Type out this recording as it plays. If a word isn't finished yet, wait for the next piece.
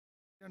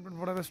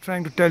What I was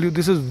trying to tell you,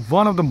 this is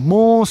one of the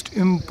most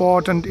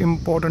important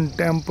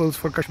temples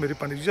for Kashmiri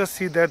Pandits. You just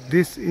see that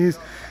this is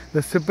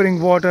the spring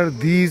water.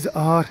 This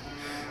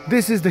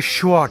is the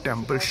Shiva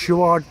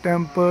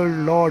temple,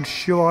 Lord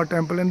Shiva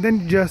temple, and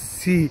then just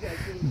see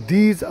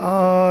these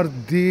are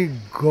the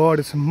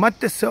goddess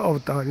Matsya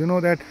avatar. You know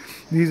that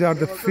these are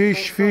the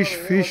fish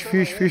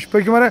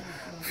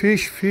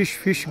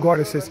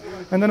goddesses.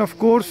 And then of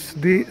course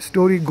the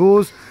story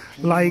goes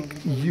like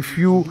if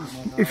you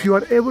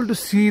are able to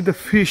see the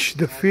fish,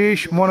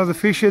 one of the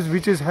fishes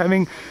which is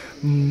having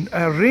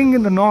a ring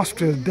in the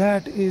nostril,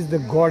 that is the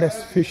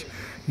goddess fish.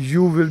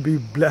 You will be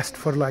blessed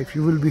for life.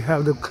 You will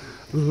have the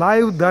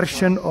live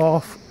darshan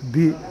of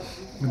the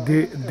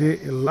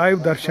live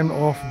darshan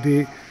of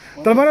the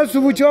tamara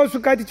subucho su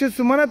kati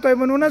sumana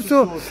toivanuna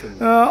so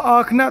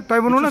akhna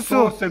toivanuna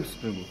so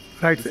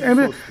right.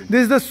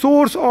 This is the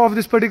source of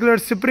this particular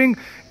spring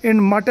in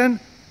Mattan,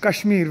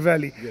 Kashmir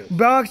valley.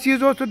 Back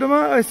cheese also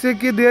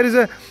there is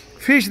a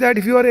fish that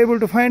if you are able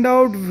to find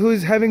out who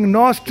is having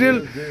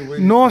nostril,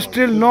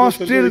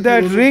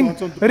 that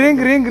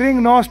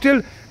ring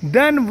nostril,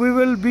 then we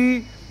will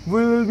be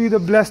the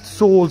blessed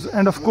souls.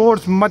 And of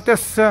course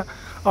Matsya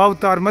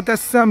avatar,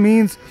 Matsya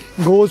means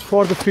goes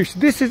for the fish.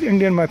 This is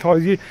Indian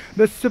mythology.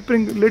 The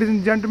spring, ladies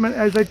and gentlemen,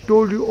 as I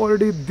told you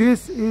already,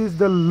 this is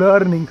the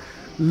learning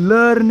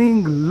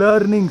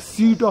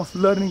seat of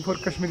learning for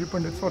Kashmiri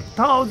Pandits for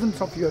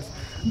thousands of years.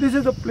 This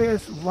is the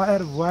place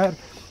where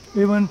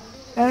even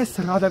S.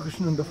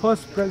 Radhakrishnan, the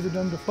first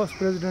president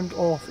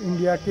of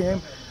India,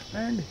 came,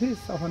 and his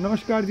Safa,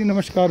 namaskar ji,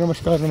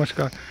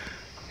 namaskar,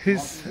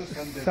 his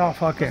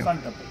Safa came.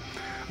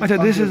 Acha,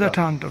 this is the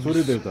Tantra.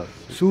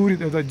 Surya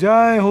Devata,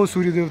 Jai Ho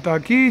Surya Devata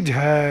ki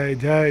Jai,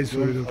 Jai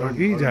Surya Devata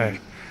ki Jai.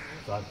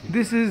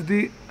 This is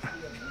the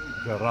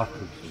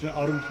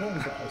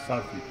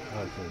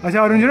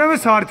अच्छा अरुण जी में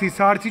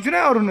सारथी चुने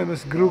अरुण में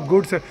बस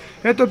good से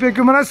ये तो पे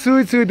क्यों मना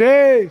सुई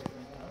दे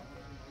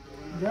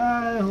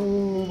जय हो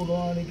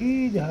भगवान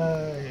की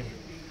जय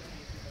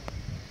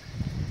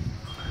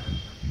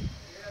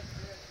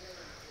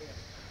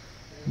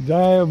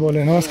जय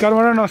बोले नमस्कार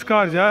मारा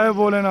नमस्कार जय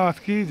भोलेनाथ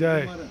की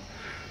जय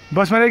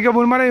बस मेरे क्या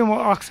बोल मारे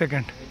एक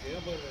सेकंड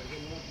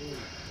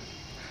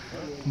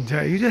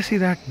जय. You just see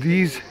that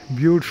these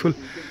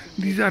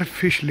are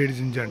fish, ladies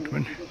and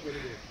gentlemen.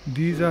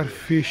 These are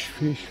fish.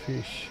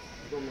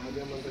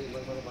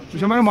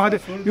 Which amara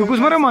Mahadev. You kus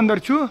mara mandar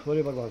chu?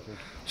 Surya Bhagwan.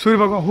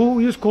 Who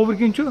is cover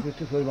kin chu?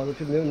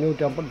 New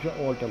temple,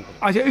 old temple.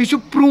 Acha,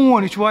 ichu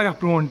prone, ichu varia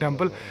prone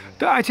temple.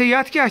 To acha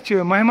yat kya chu?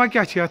 Mahima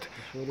kya chu yat?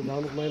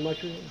 Suridhamuk mahima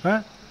chu.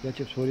 Huh?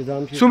 Yache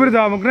Suridham chu.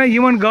 Suridhamuk na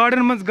even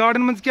garden mans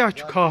kya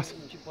chu khas?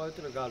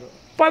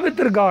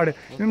 Pavitra garden.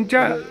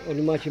 Imcha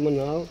Onimachi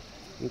manav.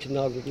 Imcha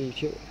nav ki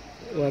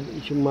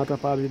ichu Mata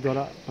Parvati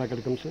dwara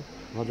praktikam se.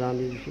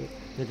 Vadami ichu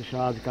yete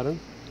shad karan.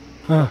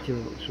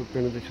 Su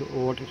pen de su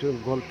ot su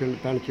gol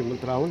pen chi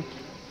mantraun.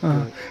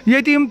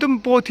 ये तीम तुम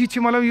पोथी ची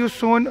मतलब you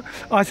soon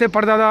आसे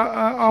परदादा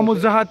आमु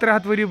जहा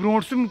 3 worry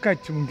ब्रोंट सुम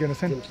कच मुमकिन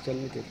सन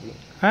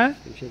हैं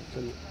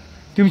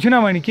तुम छना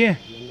वानी के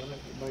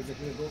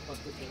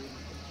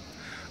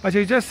अच्छा.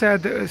 You just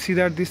said see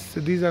that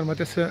these are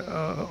Matsya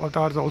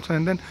avatars also,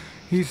 and then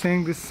he's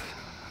saying, this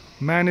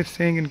man is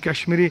saying in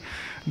Kashmiri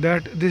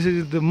that this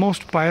is the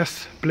most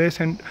pious place,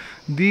 and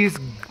these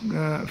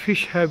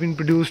fish have been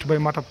produced by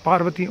Mata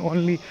Parvati,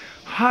 only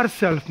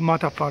herself,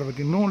 Mata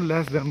Parvati, no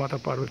less than Mata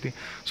Parvati.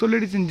 So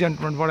ladies and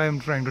gentlemen, what I am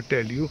trying to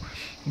tell you,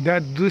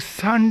 that the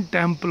sun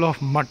temple of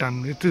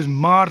Mattan, it is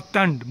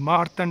martand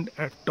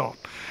at top.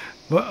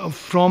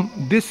 From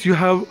this you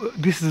have,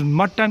 this is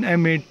Mattan,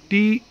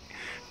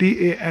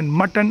 M-A-T-T-A, and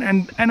Mattan,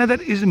 and another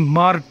is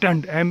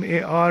Martand,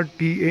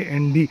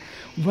 M-A-R-T-A-N-D,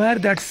 where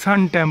that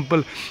sun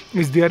temple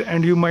is there.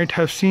 And you might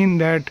have seen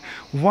that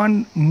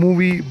one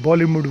movie,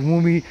 Bollywood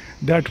movie,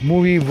 that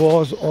movie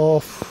was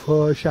of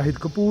Shahid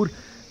Kapoor,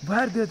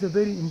 where there's a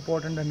very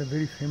important and a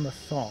very famous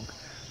song.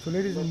 So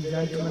ladies and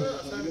gentlemen,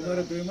 that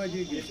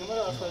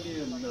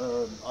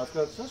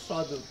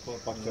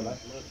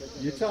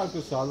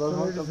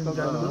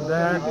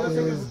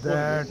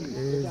is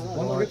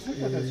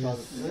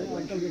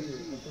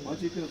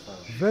what is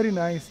very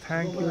nice.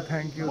 Thank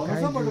you.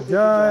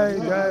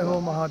 Jai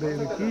Ho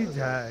Mahadev ki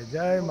Jai,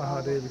 Jai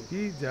Mahadev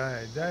ki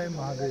Jai, Jai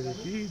Mahadev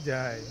ki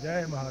Jai,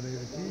 Jai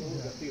Mahadev ki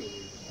Jai.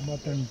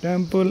 Mattan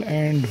temple,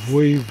 and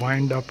we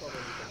wind up.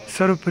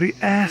 Sarvapari,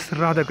 as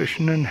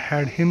Radhakrishnan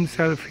had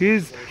himself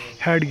his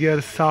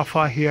headgear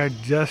Safa, he had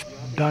just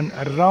done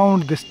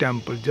around this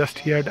temple,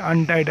 he had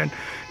untied and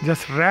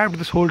just wrapped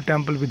this whole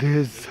temple with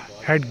his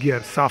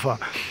headgear Safa.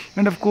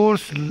 And of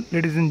course,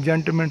 ladies and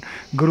gentlemen,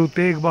 Guru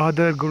Tegh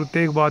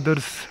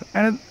Bahadur's,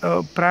 and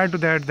prior to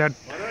that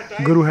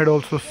Guru had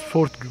also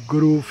 4th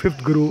Guru,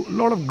 5th Guru, a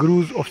lot of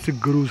Gurus of Sikh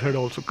Gurus had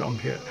also come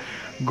here.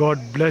 God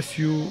bless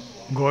you.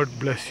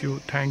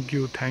 Thank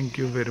you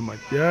very much.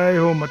 Jai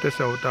Ho Matsya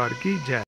Avatar ki Jai.